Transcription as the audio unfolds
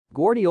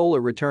Guardiola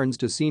returns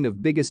to scene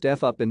of biggest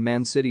F-up in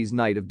Man City's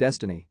night of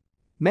destiny.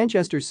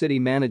 Manchester City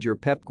manager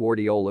Pep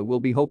Guardiola will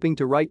be hoping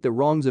to right the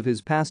wrongs of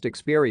his past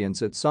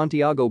experience at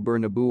Santiago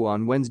Bernabeu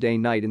on Wednesday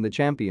night in the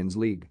Champions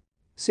League.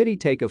 City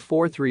take a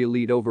 4-3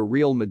 lead over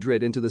Real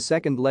Madrid into the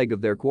second leg of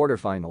their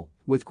quarterfinal,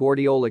 with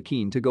Guardiola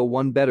keen to go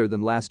one better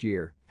than last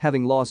year,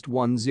 having lost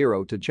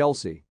 1-0 to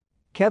Chelsea.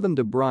 Kevin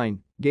De Bruyne,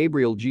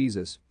 Gabriel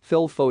Jesus,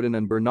 Phil Foden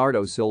and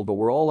Bernardo Silva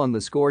were all on the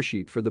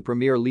scoresheet for the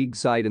Premier League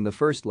side in the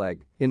first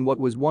leg, in what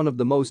was one of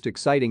the most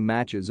exciting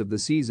matches of the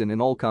season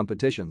in all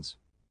competitions.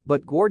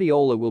 But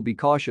Guardiola will be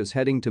cautious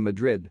heading to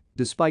Madrid,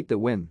 despite the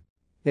win.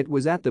 It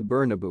was at the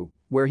Bernabeu,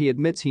 where he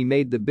admits he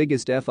made the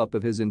biggest F-up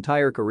of his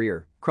entire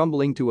career,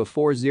 crumbling to a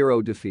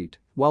 4-0 defeat,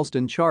 whilst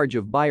in charge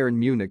of Bayern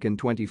Munich in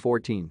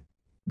 2014.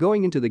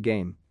 Going into the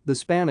game, the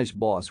Spanish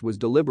boss was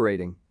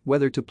deliberating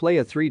whether to play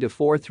a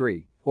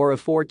 3-4-3 or a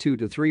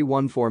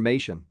 4-2-3-1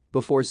 formation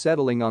before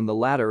settling on the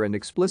latter and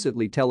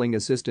explicitly telling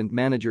assistant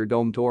manager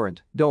Dom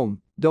Torrent,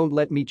 "Dom, don't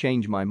let me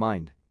change my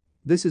mind.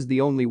 This is the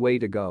only way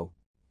to go."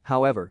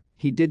 However,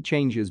 he did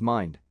change his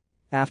mind.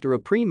 After a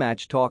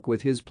pre-match talk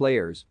with his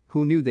players,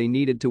 who knew they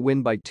needed to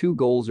win by 2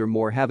 goals or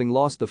more having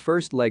lost the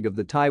first leg of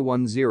the tie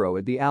 1-0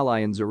 at the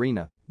Allianz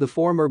Arena, the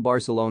former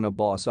Barcelona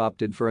boss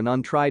opted for an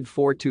untried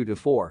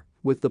 4-2-4,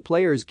 with the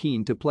players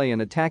keen to play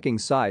an attacking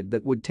side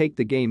that would take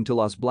the game to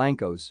Los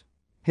Blancos.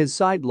 His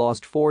side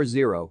lost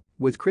 4-0,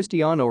 with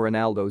Cristiano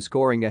Ronaldo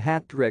scoring a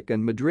hat-trick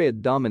and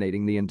Madrid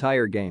dominating the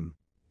entire game.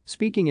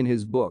 Speaking in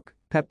his book,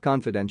 Pep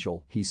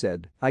Confidential, he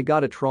said, "I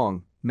got it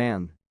wrong,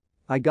 man.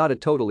 I got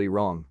it totally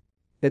wrong.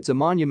 It's a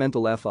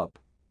monumental F-up.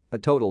 A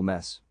total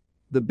mess.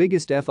 The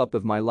biggest F-up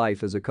of my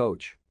life as a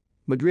coach."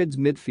 Madrid's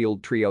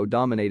midfield trio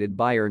dominated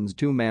Bayern's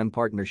two-man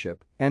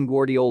partnership, and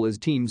Guardiola's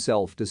team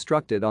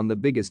self-destructed on the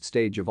biggest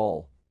stage of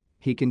all.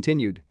 He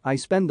continued, "I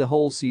spend the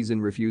whole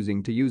season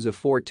refusing to use a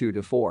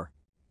 4-2-4.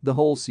 The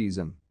whole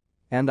season.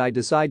 And I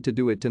decide to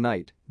do it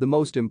tonight, the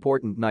most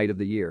important night of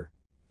the year.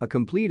 A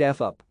complete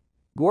F-up."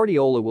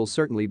 Guardiola will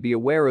certainly be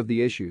aware of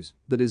the issues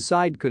that his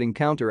side could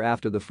encounter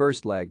after the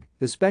first leg,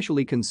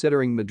 especially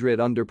considering Madrid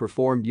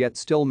underperformed yet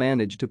still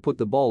managed to put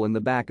the ball in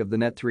the back of the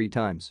net 3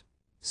 times.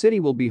 City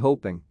will be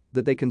hoping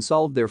that they can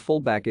solve their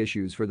fullback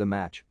issues for the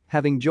match,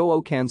 having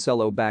Joao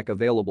Cancelo back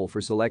available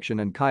for selection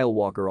and Kyle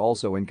Walker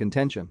also in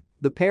contention.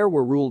 The pair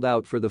were ruled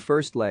out for the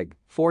first leg,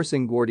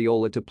 forcing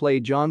Guardiola to play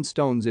John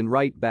Stones in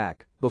right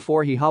back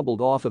before he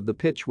hobbled off of the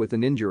pitch with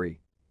an injury.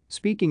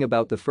 Speaking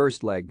about the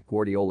first leg,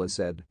 Guardiola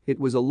said, "It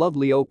was a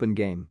lovely open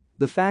game,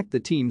 the fact the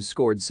teams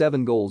scored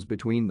 7 goals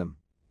between them.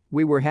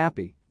 We were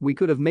happy, we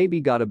could have maybe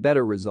got a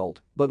better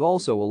result, but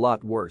also a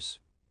lot worse.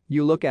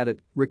 You look at it,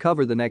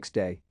 recover the next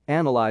day,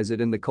 analyze it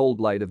in the cold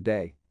light of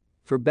day.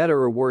 For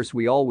better or worse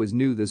we always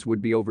knew this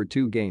would be over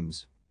 2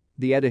 games.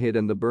 The Etihad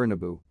and the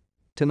Bernabeu.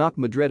 To knock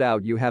Madrid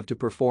out you have to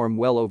perform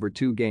well over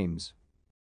 2 games.